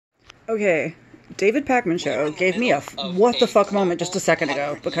Okay, David Pakman Show gave me a what the fuck moment just a second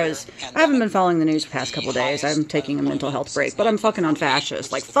ago, because I haven't been following the news the past couple days. I'm taking a mental health break, but I'm fucking on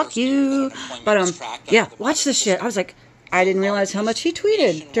fascist. Like, fuck you. But, yeah, watch this shit. I was like, I didn't realize how much he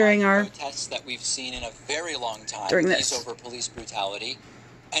tweeted during our protests that we've seen in a very long time during this over police brutality,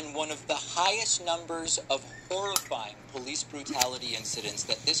 and one of the highest numbers of horrifying police brutality incidents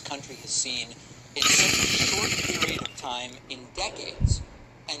that this country has seen in such a short period of time in decades.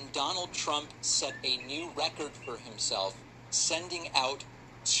 And Donald Trump set a new record for himself, sending out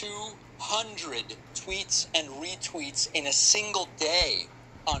 200 tweets and retweets in a single day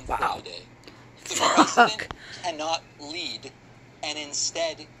on Friday. The president cannot lead, and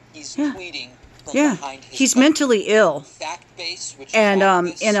instead he's tweeting from behind his he's mentally ill, and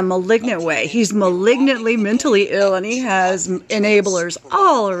in a malignant way. He's malignantly mentally ill, and he has enablers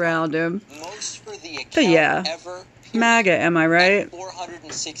all around him. But yeah, MAGA, am I right?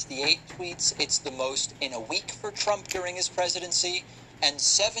 468 tweets. It's the most in a week for Trump during his presidency, and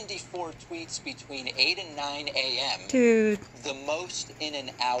 74 tweets between 8 and 9 a.m. Dude. The most in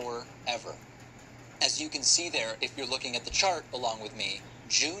an hour ever. As you can see there, if you're looking at the chart along with me,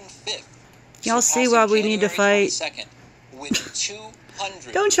 June 5th. Y'all see why we need to fight? With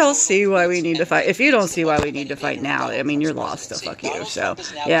 200. Don't y'all see why we need to fight? If you don't see why we need to fight now, I mean, you're lost. So fuck you. So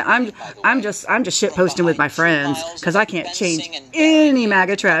yeah, I'm just shit posting with my friends because I can't change any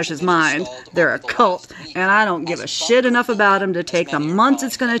MAGA trash's mind. They're a cult, and I don't give a shit enough about them to take the months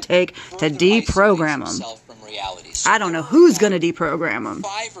it's going to take to deprogram them. I don't know who's going to deprogram them.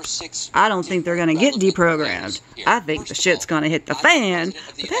 I don't think they're going to get deprogrammed. I think the shit's going to hit the fan.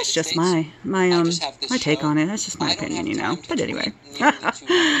 But that's just my take on it. That's just my opinion, you know. But anyway.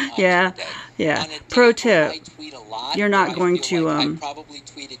 yeah. Pro tip. You're not going to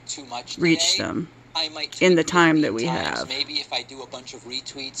reach them in the time that we have. They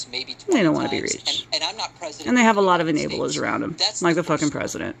don't want to be reached. And they have a lot of enablers around them, like the fucking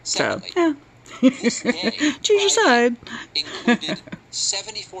president. So, yeah. Choose your side.